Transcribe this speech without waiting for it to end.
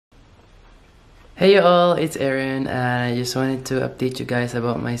Hey all, it's Aaron and I just wanted to update you guys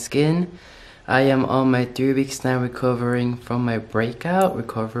about my skin. I am on my 3 weeks now recovering from my breakout.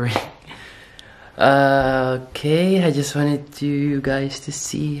 Okay, I just wanted you guys to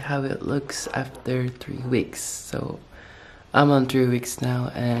see how it looks after 3 weeks. So I'm on 3 weeks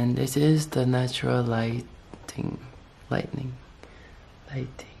now and this is the natural lighting.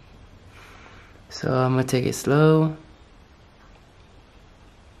 So I'm gonna take it slow.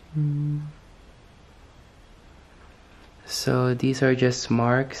 So these are just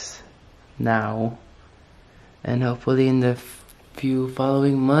marks now, and hopefully in the few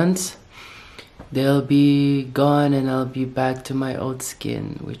following months they'll be gone and I'll be back to my old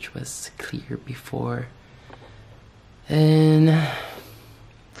skin, which was clear before. And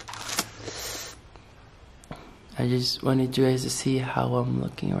I just wanted you guys to see how I'm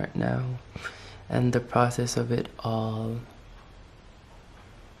looking right now and the process of it all.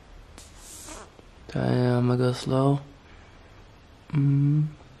 So I'm gonna go slow.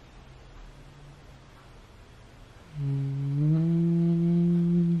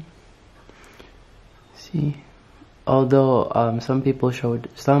 See, although some pimples showed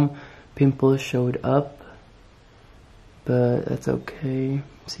up, but that's okay.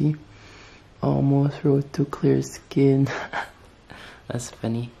 See, almost road to clear skin. That's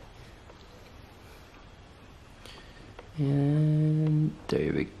funny. And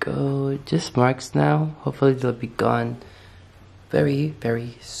there we go. Just marks now. Hopefully they'll be gone very,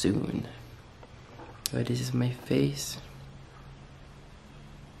 very soon. But this is my face.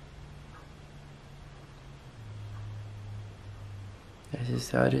 This is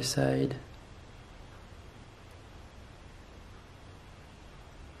the other side.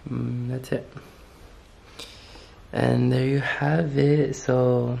 That's it. And there you have it.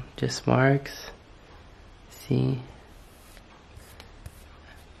 So just marks. See,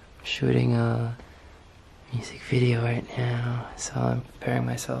 I'm shooting a music video right now, so I'm preparing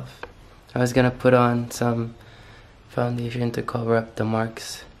myself. I was gonna put on some foundation to cover up the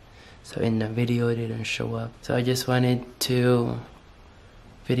marks, so in the video it didn't show up. So I just wanted to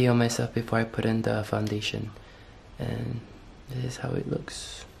video myself before I put in the foundation, and this is how it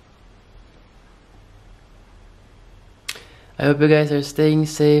looks. I hope you guys are staying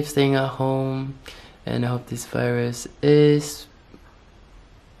safe, staying at home, and I hope this virus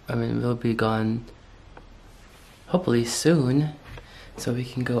will be gone hopefully soon, so we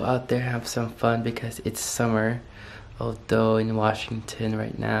can go out there and have some fun because it's summer. Although in Washington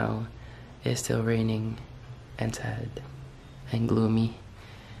right now it's still raining and sad and gloomy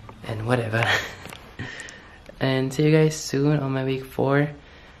and whatever. And see you guys soon on my week 4.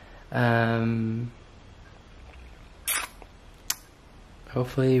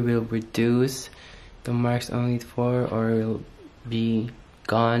 Hopefully we'll reduce the marks only 4 or it'll be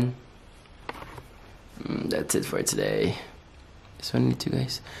gone. That's it for today. Just wanted you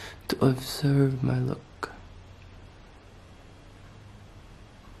guys to observe my look.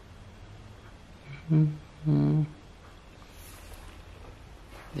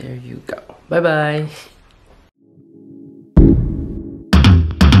 There you go. Bye bye.